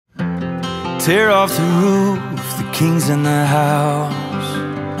Tear off the roof, the king's in the house.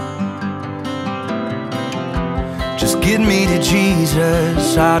 Just get me to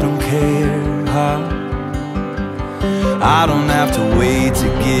Jesus, I don't care how. I don't have to wait to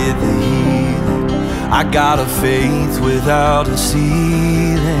get the healing. I got a faith without a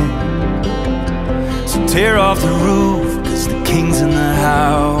ceiling. So tear off the roof, 'cause the king's in the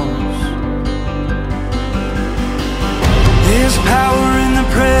house. There's power in the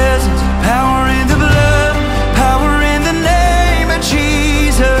presence, power in the blood, power in the name of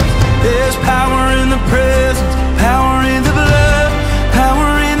Jesus. There's power in the presence, power in the blood, power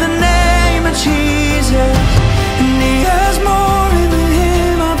in the name of Jesus. And he has more in the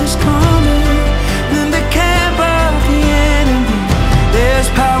hem of his garment than the camp of the enemy. There's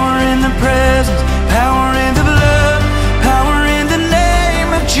power in the presence, power in the blood, power in the name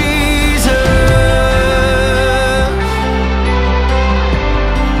of Jesus.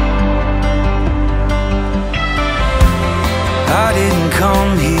 I didn't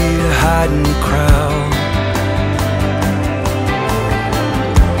come here to hide in the crowd.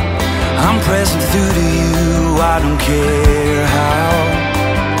 I'm pressing through to you, I don't care how.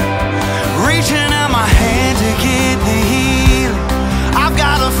 Reaching out my hand to get the healing. I've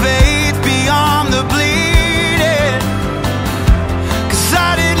got a faith beyond the bleeding. 'Cause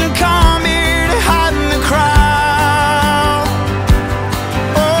I didn't come here to hide in the crowd.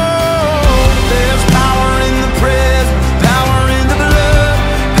 Oh, there's power in the presence, power in the blood,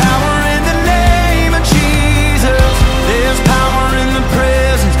 power in the name of Jesus. There's power in the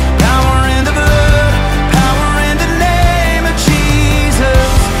presence, power in the blood, power in the name of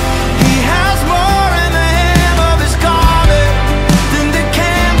Jesus. He has more in the hem of his garment than the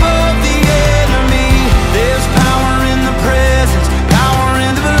camp of the enemy. There's power in the presence, power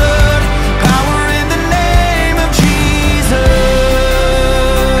in the blood, power in the name of Jesus.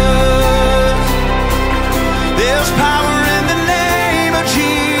 There's power